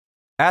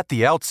At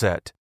the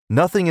outset,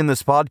 nothing in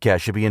this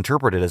podcast should be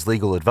interpreted as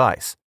legal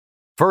advice.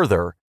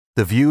 Further,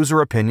 the views or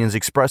opinions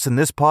expressed in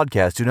this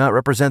podcast do not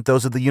represent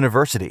those of the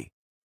university.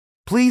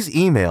 Please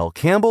email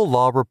Campbell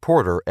Law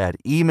Reporter at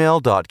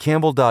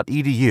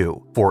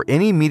email.campbell.edu for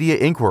any media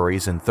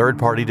inquiries and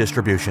third-party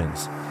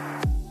distributions.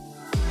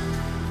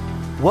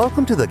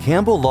 Welcome to the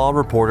Campbell Law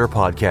Reporter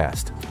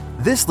podcast.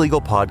 This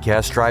legal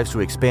podcast strives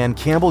to expand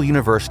Campbell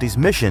University's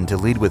mission to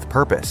lead with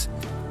purpose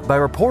by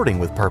reporting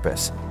with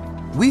purpose.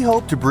 We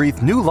hope to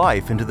breathe new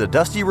life into the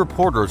dusty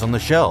reporters on the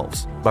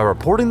shelves by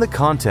reporting the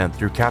content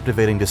through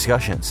captivating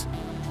discussions.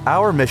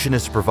 Our mission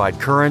is to provide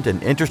current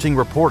and interesting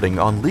reporting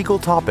on legal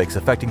topics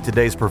affecting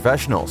today's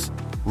professionals.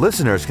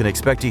 Listeners can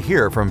expect to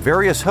hear from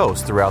various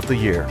hosts throughout the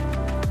year.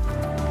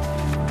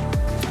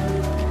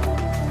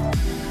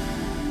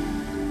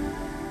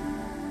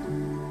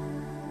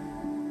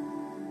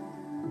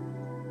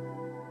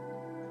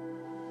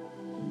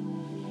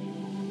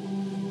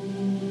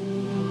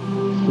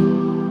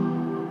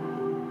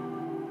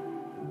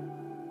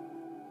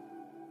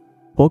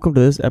 Welcome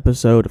to this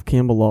episode of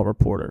Campbell Law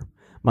Reporter.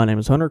 My name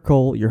is Hunter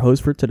Cole, your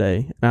host for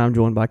today, and I'm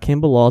joined by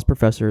Campbell Law's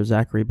Professor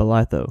Zachary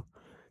Belytho.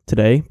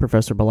 Today,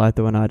 Professor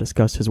Belytho and I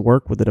discussed his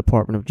work with the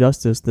Department of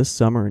Justice this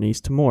summer in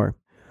East Timor,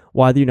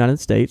 why the United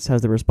States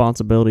has the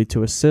responsibility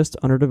to assist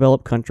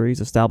underdeveloped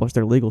countries establish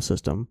their legal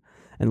system,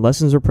 and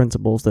lessons or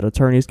principles that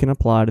attorneys can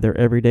apply to their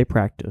everyday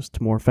practice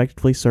to more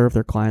effectively serve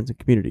their clients and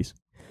communities.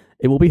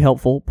 It will be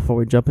helpful, before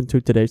we jump into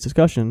today's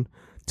discussion,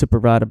 to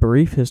provide a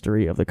brief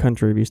history of the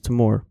country of East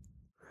Timor.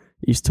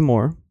 East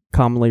Timor,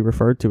 commonly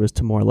referred to as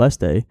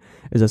Timor-Leste,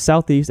 is a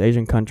Southeast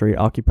Asian country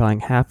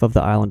occupying half of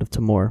the island of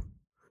Timor.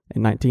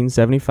 In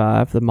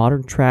 1975, the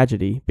modern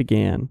tragedy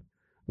began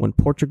when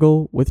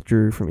Portugal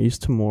withdrew from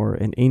East Timor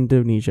and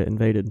Indonesia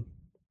invaded.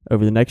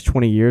 Over the next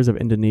 20 years of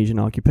Indonesian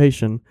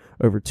occupation,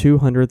 over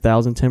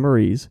 200,000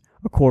 Timorese,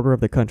 a quarter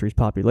of the country's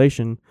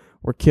population,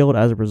 were killed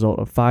as a result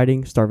of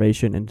fighting,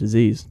 starvation, and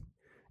disease.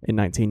 In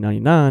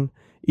 1999,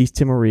 East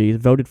Timorese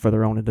voted for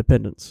their own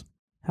independence.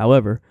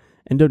 However,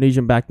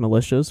 Indonesian-backed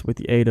militias, with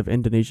the aid of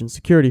Indonesian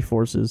security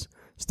forces,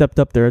 stepped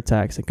up their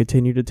attacks and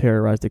continued to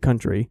terrorize the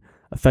country,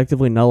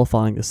 effectively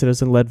nullifying the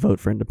citizen-led vote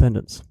for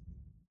independence.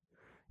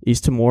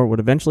 East Timor would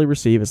eventually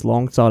receive its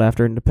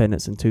long-sought-after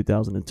independence in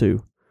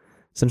 2002.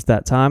 Since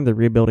that time, the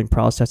rebuilding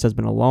process has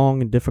been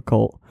long and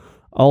difficult,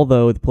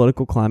 although the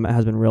political climate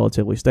has been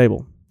relatively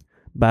stable.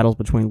 Battles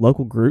between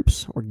local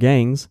groups, or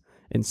gangs,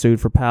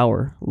 ensued for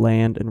power,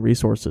 land, and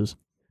resources.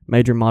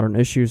 Major modern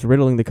issues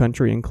riddling the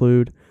country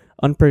include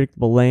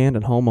unpredictable land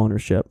and home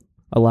ownership,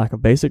 a lack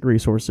of basic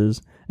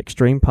resources,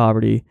 extreme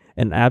poverty,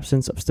 and an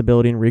absence of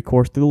stability and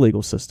recourse through the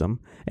legal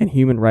system, and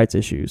human rights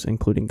issues,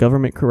 including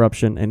government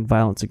corruption and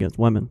violence against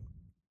women.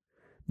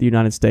 The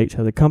United States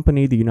has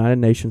accompanied the United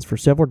Nations for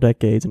several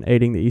decades in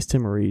aiding the East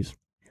Timorese.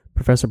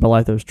 Professor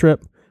Belytho's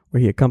trip, where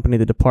he accompanied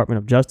the Department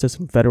of Justice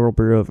and Federal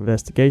Bureau of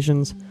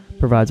Investigations,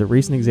 provides a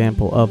recent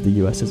example of the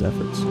U.S.'s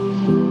efforts.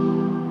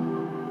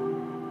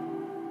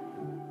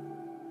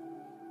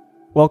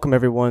 Welcome,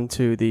 everyone,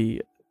 to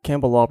the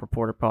Campbell Law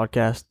Reporter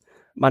podcast.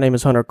 My name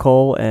is Hunter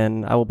Cole,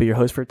 and I will be your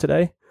host for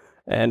today.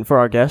 And for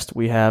our guest,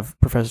 we have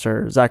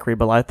Professor Zachary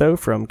Belytho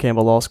from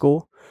Campbell Law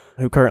School,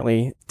 who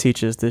currently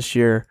teaches this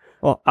year.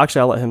 Well,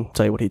 actually, I'll let him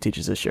tell you what he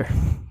teaches this year.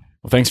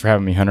 Well, thanks for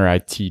having me, Hunter. I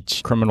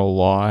teach criminal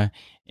law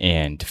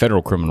and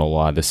federal criminal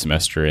law this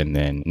semester, and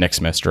then next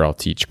semester I'll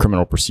teach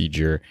criminal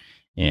procedure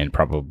and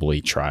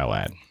probably trial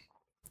ad.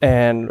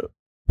 And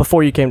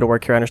before you came to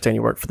work here, I understand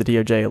you worked for the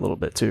DOJ a little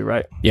bit too,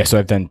 right? Yeah, so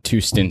I've done 2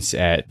 stints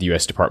at the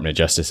U.S. Department of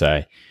Justice.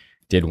 I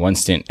did 1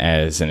 stint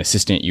as an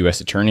assistant U.S.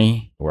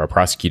 attorney, where I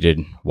prosecuted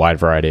a wide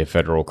variety of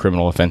federal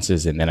criminal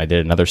offenses, and then I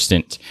did another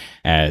stint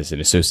as an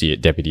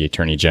associate deputy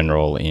attorney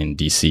general in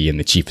D.C. and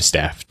the chief of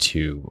staff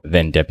to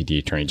then Deputy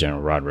Attorney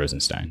General Rod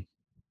Rosenstein.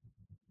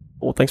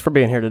 Well, thanks for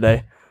being here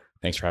today.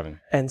 Thanks for having me.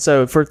 And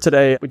so for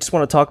today, we just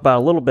want to talk about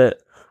a little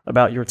bit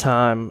about your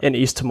time in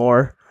East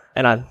Timor.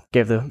 And I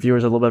gave the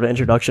viewers a little bit of an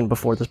introduction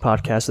before this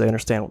podcast so they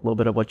understand a little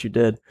bit of what you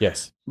did.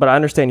 Yes. But I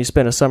understand you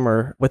spent a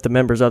summer with the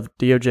members of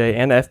DOJ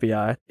and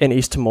FBI in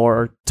East Timor,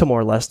 or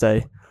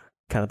Timor-Leste.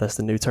 Kind of that's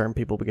the new term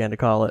people began to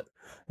call it.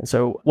 And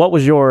so what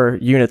was your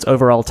unit's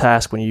overall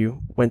task when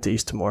you went to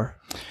East Timor?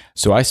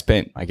 So I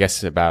spent,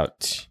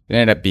 it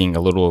ended up being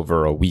a little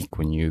over a week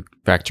when you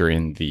factor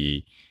in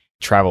the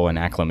travel and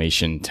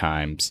acclimation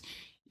times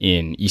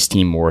in East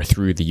Timor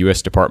through the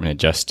U.S. Department of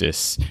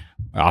Justice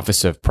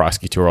Office of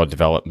Prosecutorial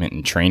Development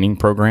and Training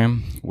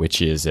Program, which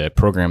is a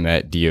program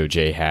that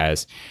DOJ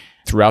has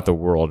throughout the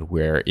world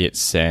where it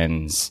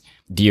sends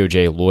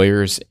DOJ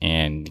lawyers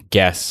and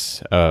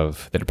guests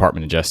of the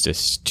Department of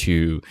Justice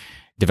to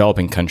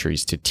developing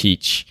countries to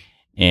teach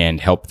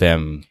and help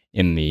them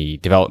in the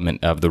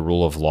development of the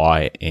rule of law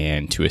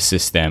and to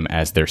assist them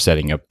as they're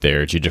setting up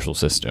their judicial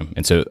system.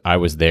 And so I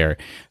was there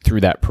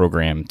through that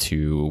program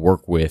to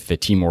work with the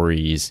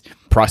Timorese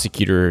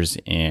prosecutors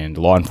and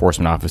law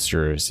enforcement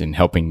officers in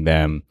helping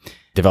them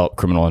develop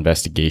criminal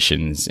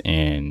investigations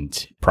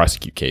and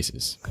prosecute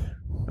cases.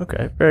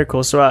 Okay, very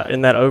cool. So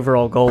in that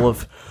overall goal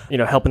of,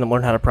 helping them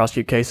learn how to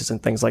prosecute cases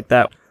and things like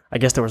that, I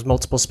guess there was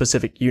multiple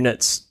specific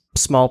units,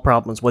 small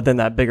problems within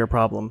that bigger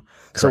problem.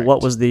 Correct. So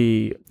what was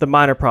the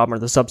minor problem or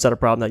the subset of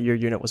problem that your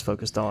unit was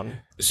focused on?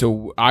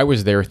 So I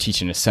was there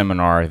teaching a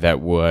seminar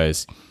that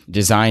was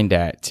designed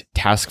at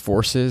task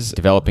forces,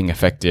 developing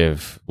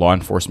effective law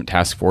enforcement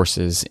task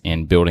forces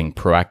and building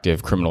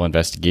proactive criminal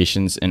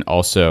investigations and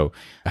also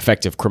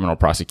effective criminal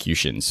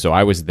prosecutions. So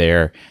I was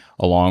there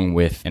along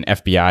with an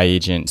FBI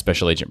agent,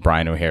 Special Agent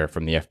Brian O'Hare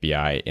from the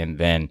FBI, and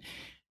then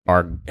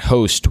our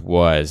host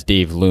was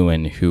Dave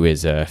Lewin, who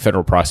is a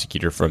federal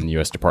prosecutor from the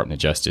U.S. Department of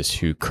Justice,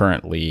 who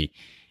currently,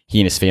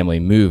 he and his family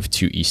moved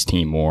to East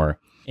Timor,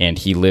 and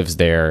he lives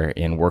there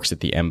and works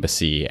at the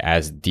embassy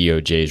as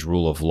DOJ's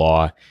rule of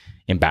law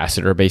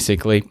ambassador,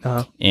 basically.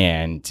 Uh-huh.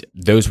 And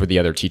those were the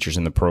other teachers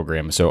in the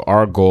program. So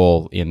our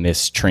goal in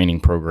this training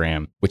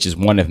program, which is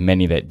one of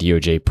many that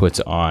DOJ puts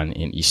on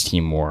in East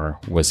Timor,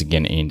 was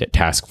again aimed at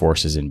task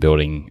forces and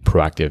building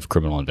proactive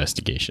criminal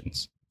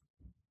investigations.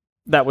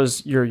 That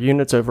was your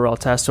unit's overall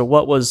task. So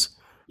what was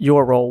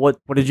your role? What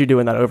did you do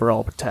in that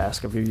overall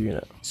task of your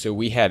unit? So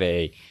we had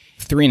a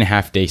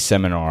 3.5-day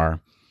seminar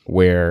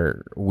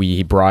where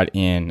we brought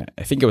in,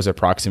 I think it was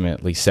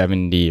approximately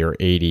 70 or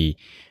 80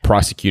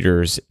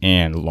 prosecutors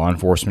and law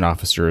enforcement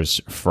officers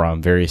from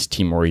various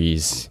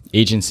Timorese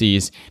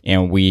agencies.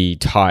 And we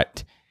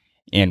taught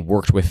and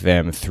worked with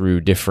them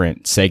through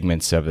different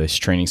segments of this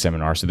training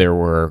seminar. So there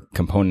were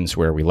components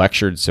where we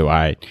lectured. So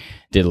I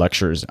did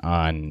lectures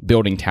on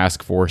building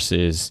task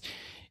forces,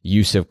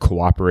 use of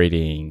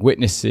cooperating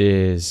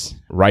witnesses,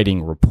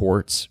 writing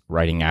reports,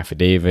 writing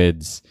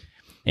affidavits,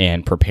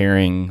 and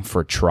preparing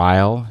for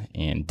trial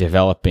and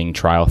developing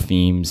trial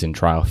themes and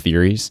trial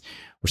theories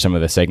were some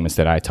of the segments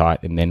that I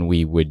taught. And then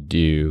we would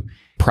do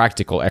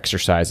practical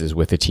exercises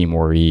with the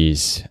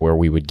Timorese where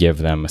we would give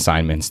them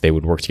assignments. They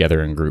would work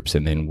together in groups,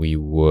 and then we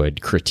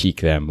would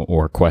critique them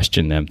or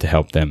question them to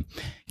help them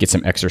get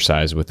some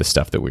exercise with the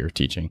stuff that we were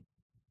teaching.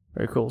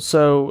 Very cool.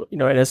 So,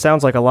 and it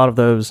sounds like a lot of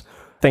those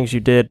things you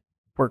did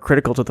were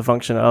critical to the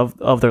function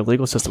of their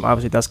legal system.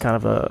 Obviously, that's kind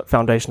of a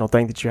foundational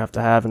thing that you have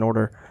to have in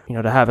order,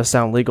 to have a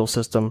sound legal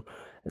system.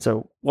 And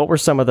so what were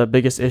some of the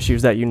biggest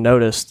issues that you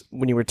noticed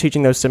when you were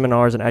teaching those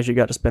seminars and as you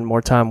got to spend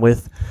more time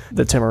with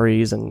the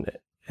Timorese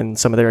and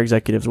some of their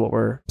executives? What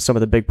were some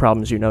of the big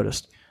problems you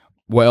noticed?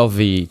 Well,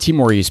 the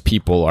Timorese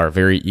people are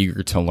very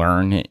eager to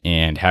learn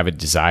and have a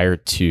desire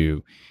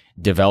to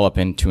develop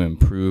and to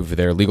improve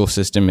their legal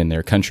system in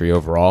their country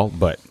overall.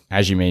 But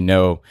as you may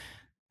know,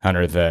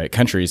 Hunter, the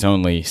country is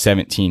only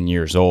 17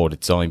 years old.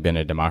 It's only been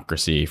a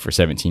democracy for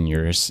 17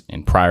 years.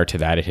 And prior to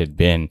that, it had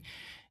been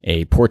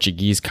a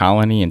Portuguese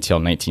colony until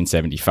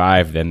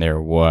 1975. Then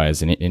there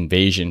was an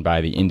invasion by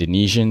the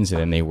Indonesians, and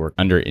then they were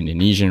under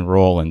Indonesian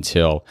rule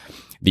until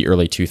the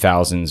early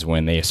 2000s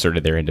when they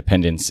asserted their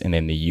independence, and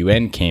then the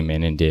UN came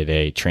in and did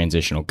a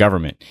transitional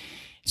government.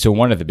 So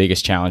one of the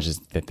biggest challenges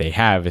that they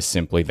have is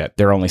simply that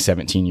they're only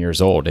 17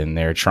 years old and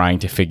they're trying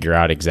to figure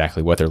out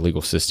exactly what their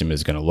legal system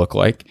is going to look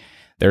like.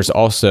 There's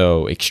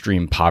also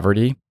extreme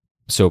poverty.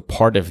 So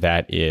part of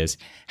that is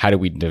how do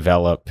we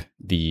develop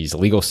these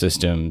legal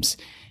systems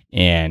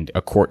and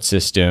a court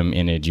system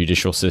and a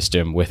judicial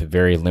system with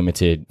very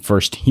limited,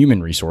 first,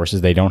 human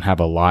resources. They don't have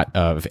a lot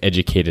of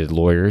educated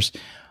lawyers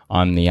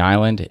on the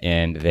island.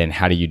 And then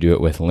how do you do it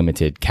with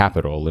limited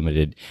capital,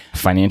 limited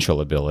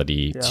financial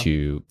ability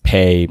to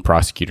pay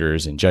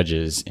prosecutors and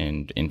judges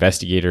and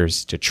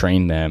investigators to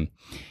train them?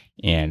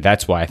 And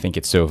that's why I think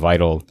it's so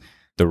vital,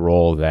 the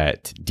role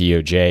that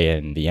DOJ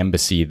and the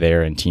embassy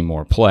there in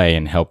Timor play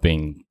in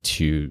helping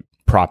to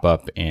prop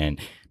up and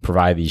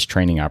provide these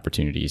training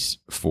opportunities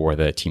for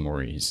the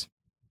Timorese.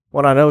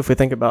 Well, I know if we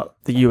think about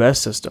the U.S.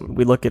 system,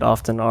 we look at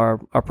often our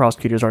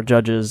prosecutors, our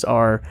judges,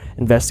 our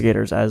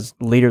investigators as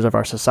leaders of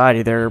our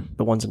society. They're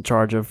the ones in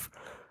charge of,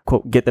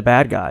 quote, get the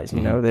bad guys.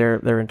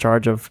 They're in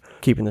charge of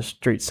keeping the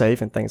streets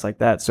safe and things like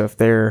that. So if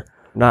they're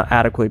not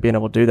adequately being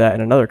able to do that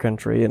in another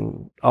country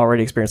and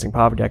already experiencing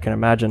poverty, I can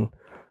imagine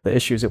the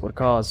issues it would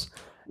cause.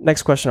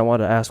 Next question I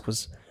wanted to ask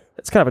was,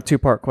 it's kind of a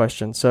two-part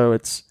question. So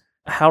it's,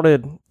 how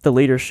did the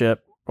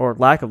leadership or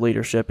lack of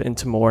leadership in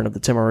Timor and of the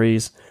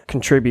Timorese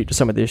contribute to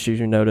some of the issues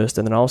you noticed?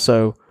 And then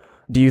also,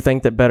 do you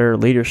think that better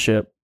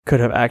leadership could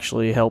have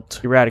actually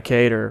helped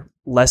eradicate or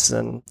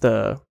lessen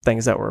the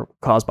things that were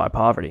caused by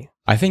poverty?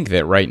 I think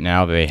that right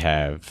now they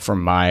have,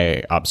 from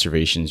my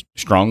observations,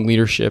 strong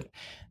leadership.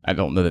 I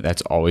don't know that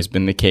that's always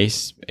been the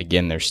case.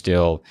 Again, they're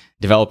still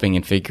developing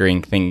and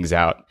figuring things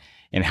out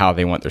and how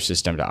they want their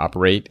system to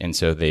operate. And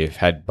so they've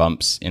had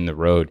bumps in the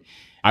road.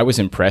 I was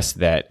impressed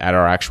that at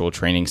our actual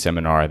training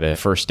seminar, the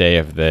first day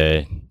of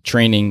the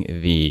training,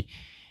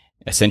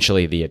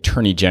 essentially the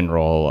Attorney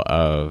General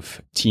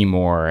of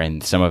Timor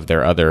and some of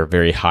their other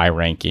very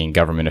high-ranking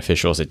government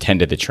officials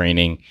attended the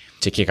training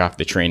to kick off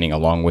the training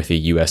along with the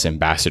U.S.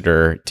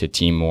 ambassador to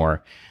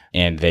Timor.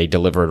 And they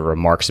delivered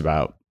remarks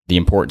about the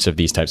importance of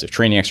these types of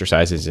training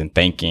exercises and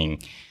thanking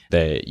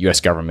the U.S.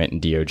 government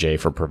and DOJ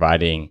for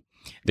providing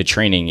the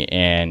training.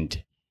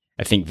 And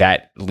I think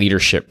that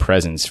leadership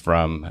presence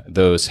from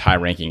those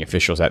high-ranking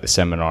officials at the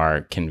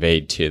seminar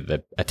conveyed to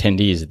the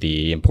attendees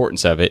the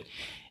importance of it.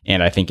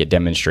 And I think it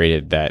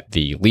demonstrated that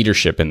the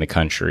leadership in the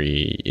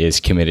country is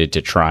committed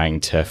to trying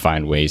to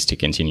find ways to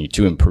continue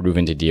to improve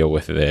and to deal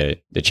with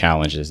the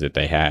challenges that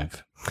they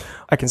have.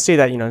 I can see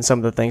that, in some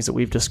of the things that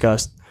we've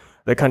discussed.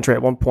 The country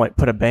at one point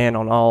put a ban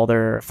on all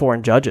their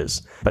foreign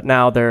judges, but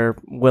now they're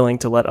willing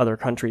to let other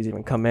countries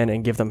even come in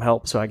and give them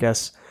help. So I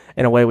guess,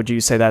 in a way, would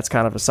you say that's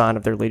kind of a sign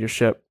of their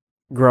leadership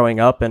growing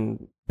up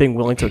and being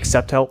willing to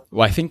accept help?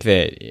 Well, I think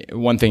that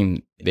one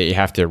thing that you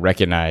have to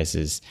recognize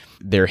is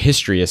their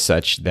history is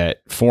such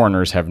that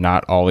foreigners have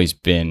not always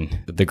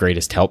been the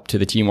greatest help to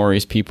the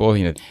Timorese people.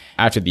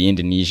 After the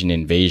Indonesian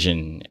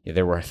invasion,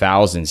 there were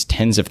thousands,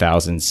 tens of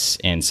thousands,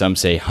 and some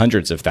say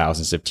hundreds of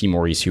thousands of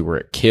Timorese who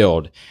were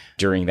killed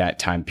during that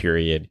time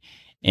period.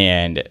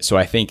 And so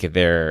I think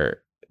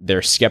they're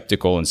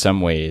skeptical in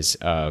some ways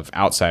of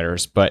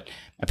outsiders, but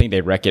I think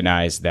they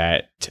recognize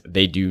that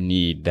they do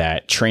need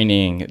that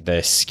training,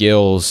 the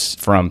skills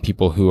from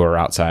people who are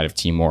outside of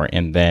Timor.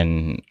 And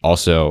then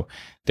also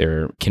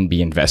there can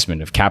be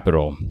investment of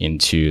capital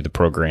into the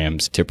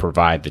programs to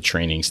provide the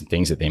trainings and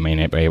things that they may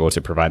not be able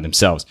to provide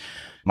themselves.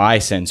 My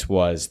sense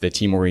was the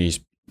Timorese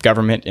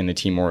government and the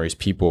Timorese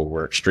people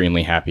were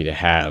extremely happy to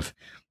have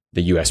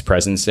the U.S.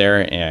 presence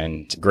there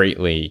and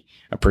greatly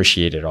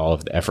appreciated all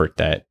of the effort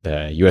that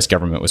the U.S.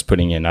 government was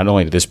putting in, not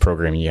only to this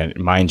program, yet,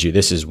 mind you,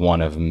 this is one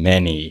of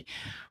many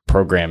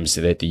programs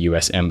that the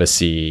U.S.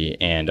 Embassy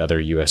and other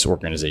U.S.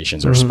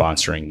 organizations are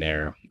sponsoring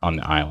there on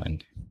the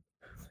island.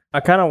 I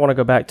kind of want to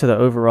go back to the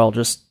overall,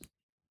 just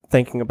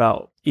thinking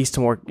about East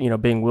Timor,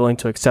 being willing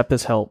to accept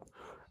this help.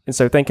 And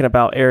so thinking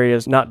about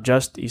areas, not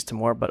just East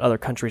Timor, but other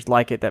countries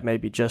like it that may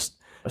be just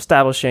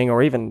establishing,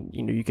 or even,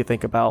 you could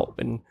think about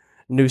in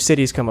new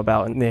cities come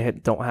about and they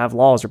don't have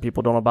laws or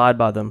people don't abide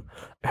by them.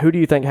 Who do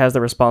you think has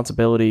the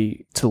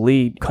responsibility to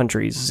lead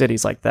countries,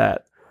 cities like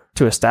that,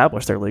 to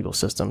establish their legal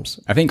systems?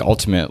 I think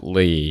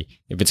ultimately,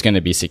 if it's going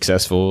to be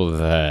successful,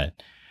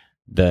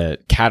 the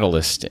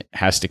catalyst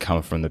has to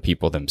come from the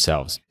people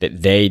themselves,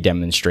 that they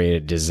demonstrate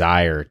a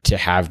desire to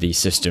have these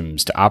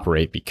systems to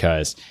operate,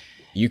 because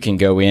you can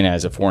go in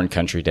as a foreign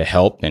country to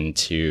help and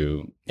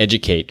to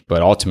educate,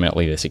 but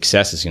ultimately the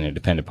success is going to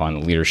depend upon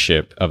the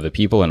leadership of the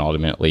people and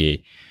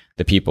ultimately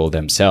the people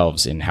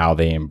themselves and how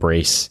they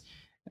embrace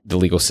the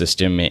legal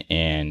system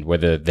and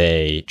whether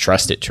they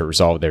trust it to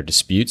resolve their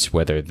disputes,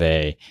 whether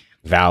they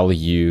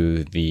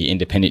value the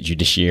independent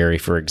judiciary,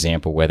 for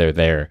example, whether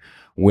they're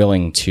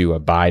willing to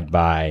abide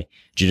by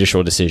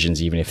judicial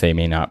decisions, even if they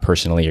may not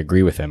personally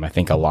agree with them. I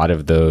think a lot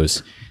of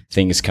those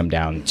things come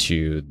down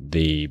to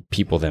the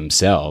people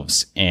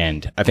themselves.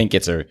 And I think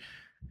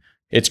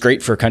it's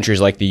great for countries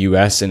like the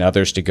U.S. and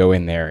others to go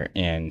in there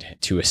and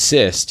to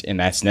assist, and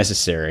that's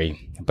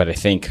necessary. But I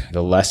think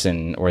the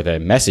lesson or the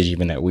message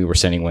even that we were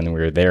sending when we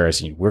were there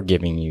is we're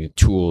giving you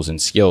tools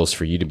and skills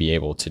for you to be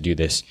able to do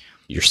this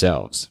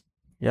yourselves.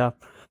 Yeah.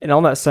 And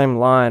on that same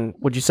line,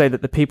 would you say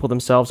that the people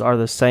themselves are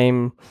the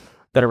same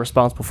that are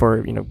responsible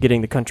for,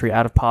 getting the country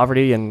out of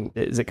poverty? And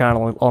is it kind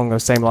of along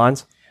those same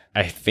lines?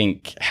 I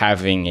think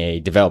having a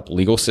developed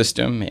legal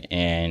system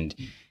and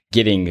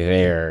getting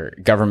their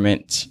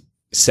government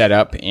set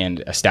up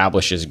and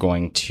established is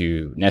going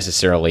to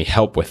necessarily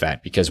help with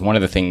that, because one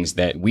of the things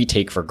that we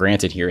take for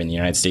granted here in the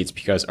United States,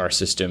 because our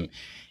system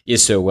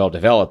is so well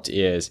developed,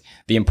 is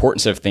the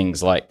importance of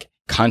things like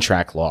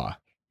contract law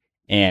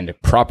and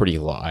property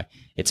law.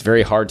 It's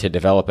very hard to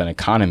develop an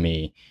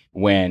economy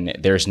when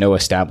there's no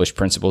established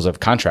principles of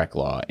contract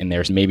law and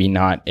there's maybe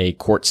not a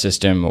court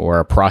system or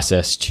a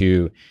process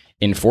to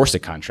enforce a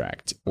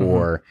contract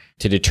or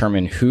to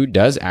determine who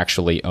does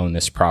actually own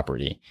this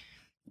property.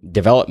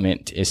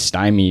 Development is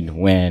stymied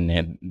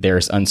when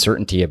there's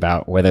uncertainty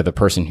about whether the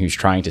person who's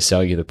trying to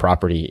sell you the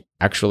property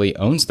actually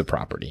owns the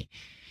property.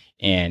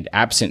 And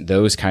absent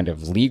those kind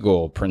of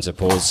legal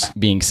principles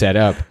being set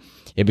up,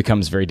 it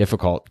becomes very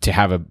difficult to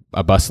have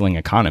a bustling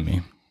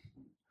economy.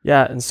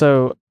 Yeah. And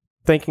so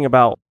thinking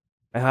about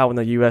how in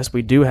the U.S.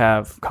 we do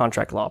have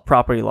contract law,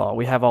 property law,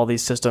 we have all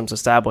these systems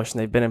established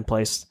and they've been in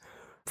place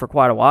for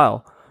quite a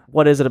while.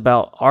 What is it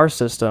about our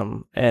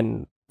system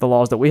and the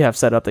laws that we have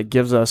set up that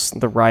gives us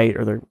the right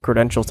or the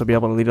credentials to be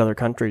able to lead other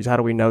countries? How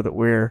do we know that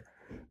we're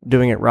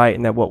doing it right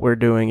and that what we're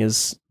doing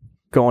is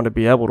going to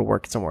be able to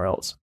work somewhere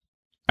else?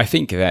 I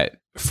think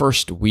that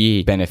first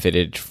we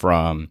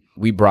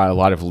brought a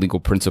lot of legal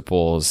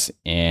principles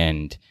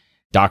and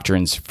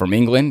doctrines from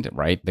England,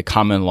 right? The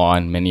common law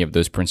and many of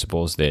those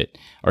principles that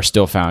are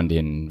still found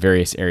in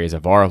various areas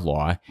of our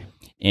law,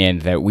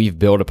 and that we've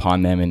built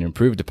upon them and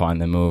improved upon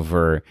them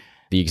over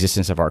the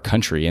existence of our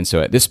country. And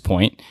so at this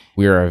point,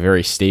 we are a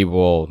very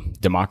stable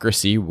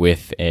democracy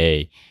with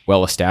a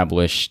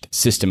well-established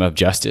system of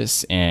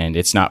justice, and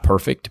it's not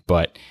perfect,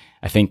 but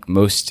I think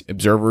most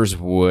observers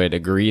would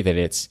agree that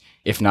it's,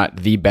 if not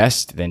the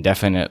best, then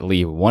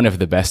definitely one of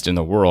the best in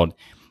the world.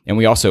 And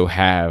we also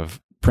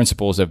have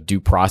principles of due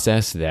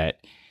process, that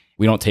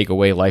we don't take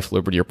away life,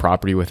 liberty, or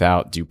property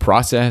without due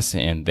process,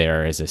 and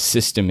there is a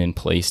system in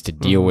place to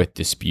deal with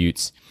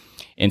disputes.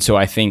 And so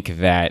I think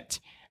that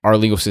our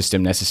legal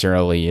system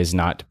necessarily is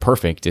not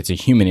perfect. It's a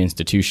human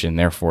institution,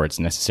 therefore it's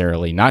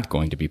necessarily not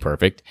going to be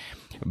perfect.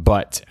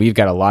 But we've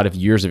got a lot of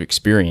years of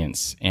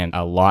experience and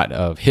a lot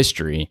of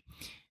history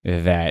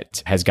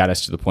that has got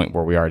us to the point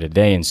where we are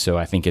today. And so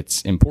I think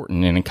it's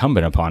important and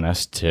incumbent upon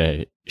us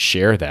to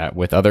share that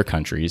with other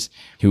countries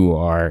who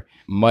are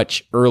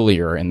much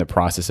earlier in the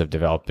process of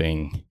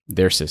developing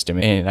their system.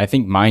 And I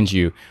think, mind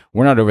you,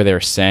 we're not over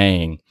there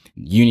saying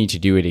you need to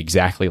do it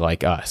exactly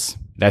like us.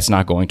 That's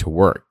not going to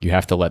work. You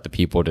have to let the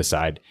people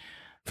decide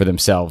for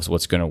themselves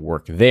what's going to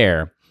work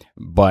there.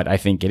 But I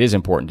think it is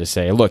important to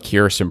say, look,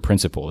 here are some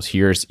principles.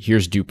 Here's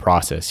due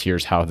process.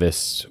 Here's how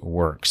this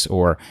works.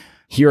 Or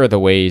here are the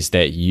ways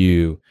that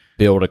you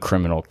build a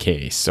criminal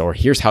case. Or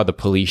here's how the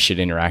police should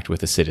interact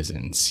with the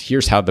citizens.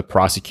 Here's how the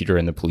prosecutor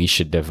and the police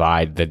should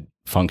divide the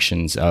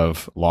functions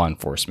of law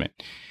enforcement.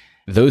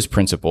 Those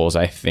principles,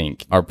 I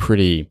think, are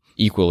pretty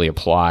equally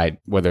applied,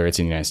 whether it's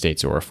in the United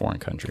States or a foreign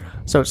country.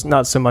 So it's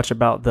not so much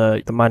about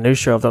the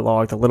minutia of the law,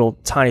 like the little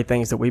tiny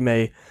things that we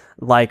may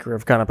like or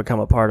have kind of become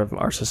a part of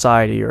our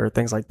society or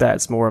things like that.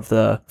 It's more of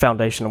the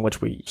foundation on which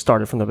we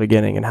started from the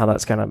beginning and how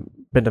that's kind of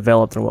been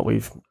developed and what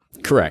we've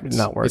Correct.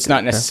 not worked. It's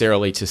not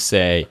necessarily to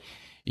say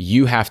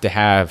you have to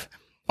have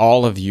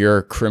all of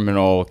your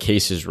criminal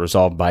cases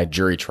resolved by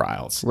jury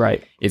trials.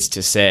 Right. It's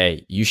to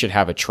say you should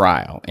have a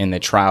trial, and the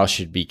trial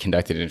should be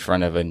conducted in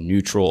front of a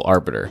neutral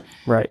arbiter.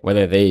 Right.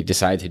 Whether they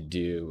decide to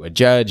do a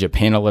judge, a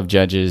panel of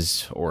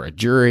judges, or a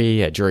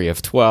jury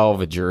of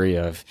 12, a jury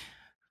of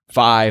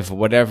 5,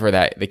 whatever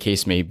that the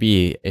case may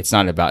be, it's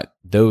not about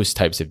those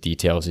types of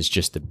details. It's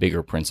just the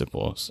bigger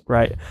principles.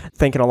 Right.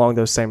 Thinking along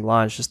those same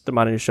lines, just the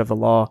minutia of the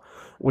law,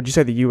 would you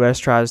say the U.S.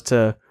 tries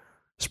to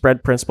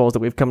spread principles that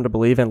we've come to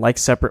believe in, like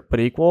separate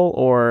but equal,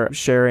 or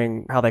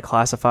sharing how they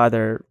classify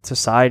their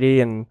society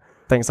and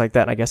things like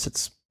that? And I guess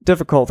it's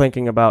difficult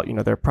thinking about,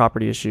 their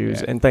property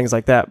issues and things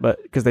like that,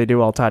 but because they do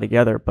all tie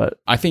together. But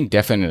I think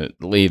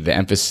definitely the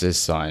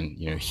emphasis on,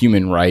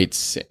 human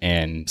rights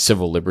and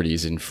civil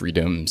liberties and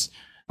freedoms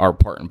are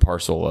part and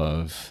parcel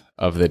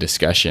of the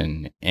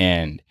discussion.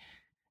 And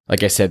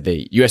like I said,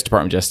 the U.S.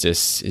 Department of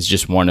Justice is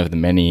just one of the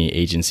many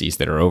agencies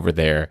that are over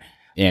there.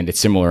 And it's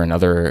similar in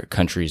other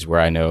countries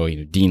where I know,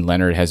 Dean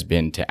Leonard has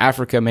been to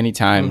Africa many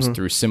times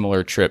through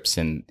similar trips.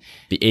 And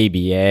the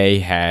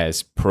ABA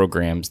has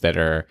programs that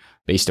are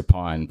based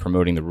upon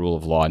promoting the rule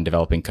of law in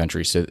developing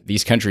countries. So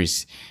these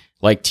countries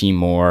like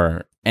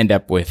Timor end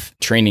up with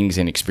trainings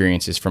and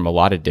experiences from a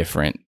lot of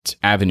different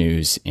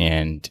avenues.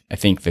 And I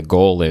think the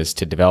goal is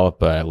to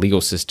develop a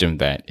legal system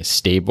that is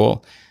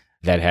stable,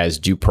 that has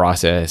due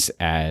process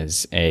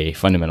as a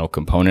fundamental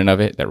component of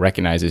it, that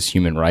recognizes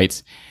human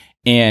rights,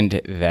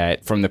 and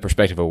that from the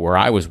perspective of where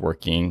I was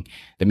working,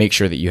 to make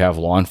sure that you have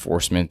law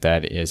enforcement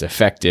that is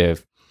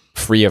effective,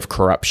 free of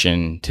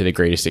corruption to the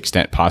greatest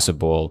extent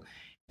possible,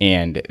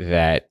 and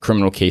that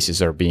criminal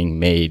cases are being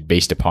made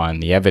based upon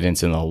the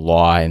evidence and the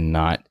law and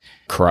not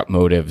corrupt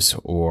motives,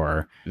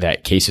 or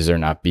that cases are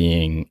not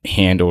being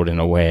handled in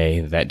a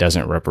way that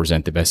doesn't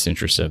represent the best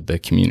interests of the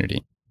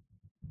community.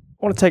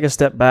 I want to take a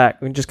step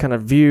back and just kind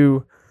of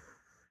view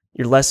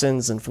your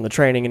lessons and from the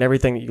training and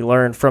everything that you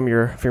learned from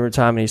your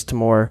time in East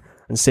Timor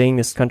and seeing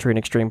this country in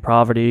extreme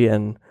poverty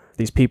and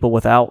these people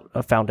without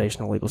a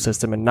foundational legal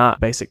system and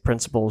not basic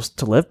principles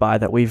to live by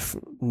that we've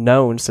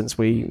known since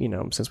we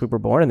were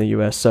born in the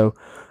U.S. So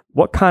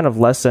what kind of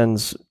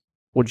lessons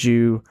would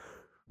you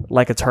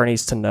like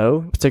attorneys to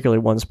know, particularly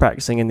ones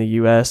practicing in the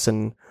U.S.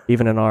 and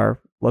even in our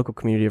local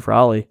community of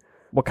Raleigh?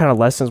 What kind of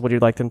lessons would you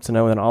like them to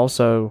know? And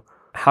also,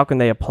 how can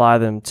they apply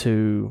them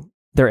to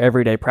their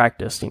everyday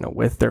practice,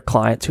 with their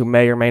clients who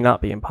may or may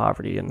not be in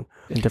poverty and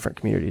in different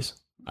communities?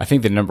 I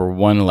think the number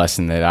one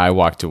lesson that I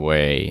walked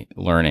away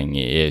learning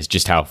is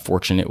just how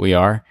fortunate we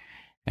are.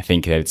 I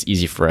think that it's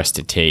easy for us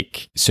to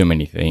take so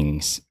many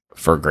things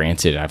for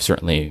granted. I've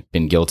certainly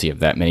been guilty of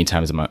that many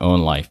times in my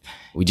own life.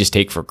 We just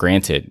take for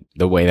granted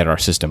the way that our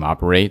system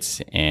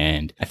operates.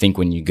 And I think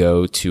when you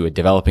go to a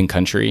developing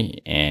country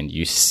and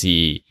you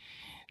see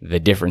the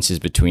differences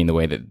between the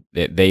way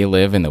that they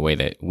live and the way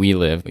that we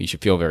live, you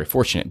should feel very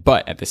fortunate.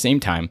 But at the same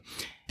time,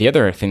 the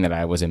other thing that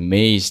I was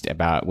amazed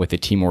about with the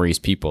Timorese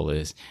people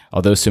is,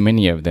 although so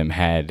many of them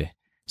had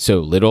so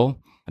little,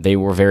 they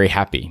were very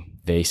happy.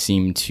 They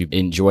seemed to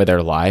enjoy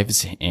their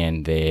lives,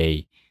 and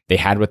they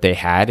had what they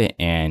had,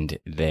 and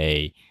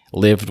they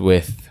lived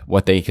with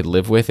what they could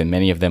live with. And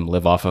many of them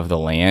live off of the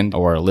land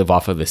or live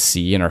off of the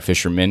sea and are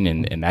fishermen,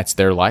 and that's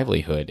their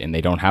livelihood. And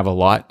they don't have a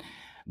lot,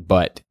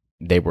 but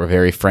they were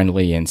very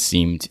friendly and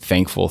seemed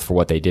thankful for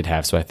what they did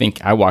have. So I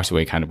think I walked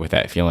away kind of with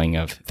that feeling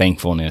of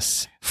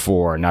thankfulness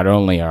for not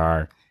only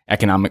our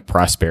economic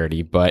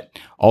prosperity, but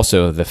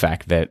also the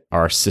fact that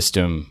our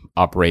system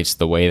operates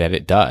the way that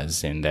it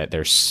does, and that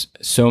there's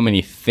so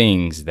many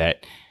things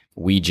that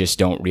we just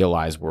don't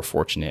realize we're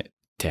fortunate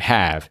to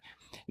have.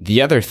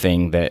 The other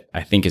thing that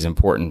I think is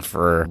important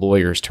for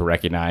lawyers to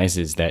recognize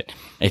is that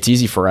it's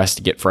easy for us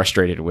to get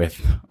frustrated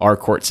with our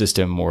court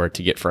system, or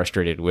to get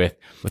frustrated with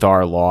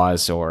our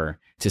laws, or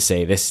to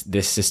say this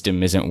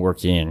system isn't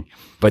working.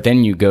 But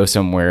then you go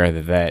somewhere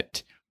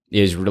that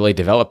is really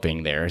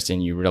developing theirs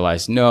and you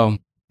realize, no,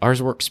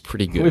 ours works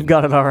pretty good. We've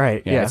got it all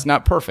right. Yeah, it's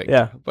not perfect,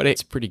 but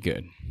it's pretty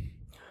good.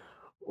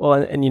 Well,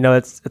 and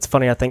it's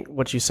funny, I think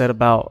what you said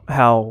about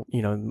how,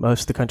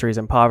 most of the country is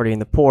in poverty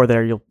and the poor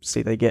there, you'll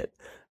see they get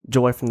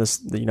joy from this,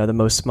 the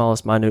most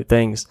smallest, minute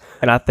things.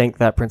 And I think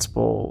that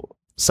principle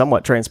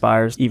somewhat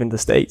transpires even the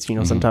States.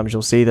 Sometimes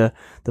you'll see the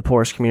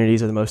poorest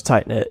communities are the most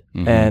tight-knit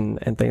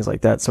and things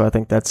like that. So I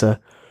think that's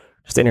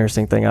just an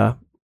interesting thing I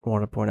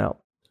want to point out.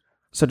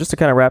 So just to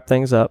kind of wrap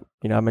things up,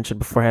 I mentioned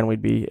beforehand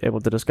we'd be able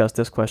to discuss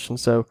this question.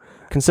 So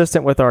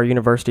consistent with our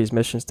university's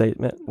mission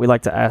statement, we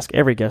like to ask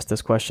every guest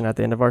this question at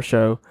the end of our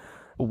show: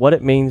 what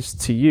it means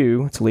to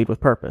you to lead with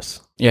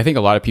purpose. Yeah, I think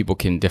a lot of people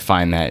can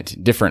define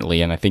that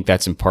differently, and I think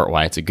that's in part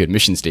why it's a good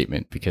mission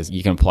statement, because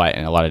you can apply it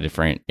in a lot of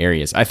different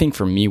areas. I think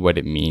for me, what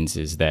it means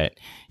is that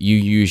you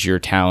use your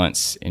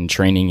talents and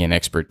training and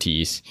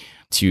expertise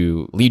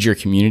to lead your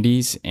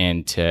communities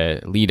and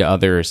to lead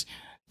others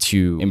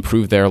to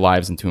improve their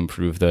lives and to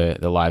improve the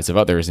lives of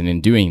others. And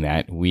in doing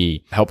that,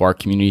 we help our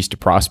communities to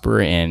prosper.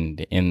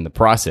 And in the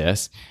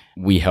process,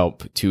 we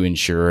help to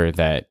ensure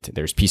that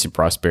there's peace and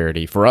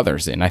prosperity for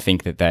others. And I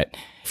think that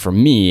for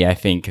me, I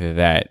think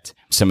that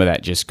some of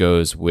that just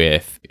goes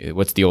with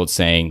what's the old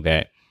saying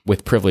that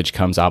with privilege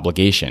comes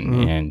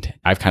obligation. And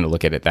I've kind of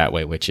looked at it that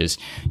way, which is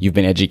you've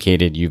been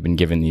educated, you've been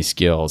given these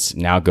skills.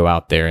 Now go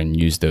out there and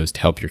use those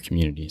to help your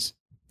communities.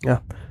 Yeah,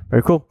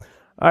 very cool.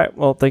 All right.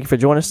 Well, thank you for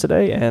joining us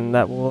today, and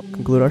that will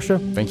conclude our show.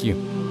 Thank you.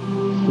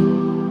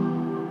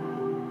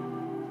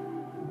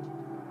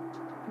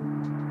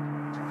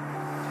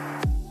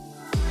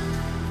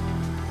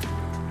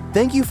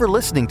 Thank you for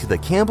listening to the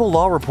Campbell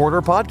Law Reporter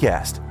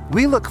podcast.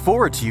 We look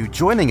forward to you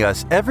joining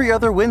us every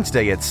other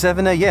Wednesday at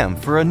 7 a.m.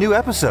 for a new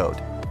episode,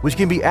 which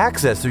can be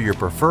accessed through your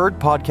preferred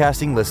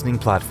podcasting listening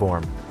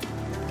platform.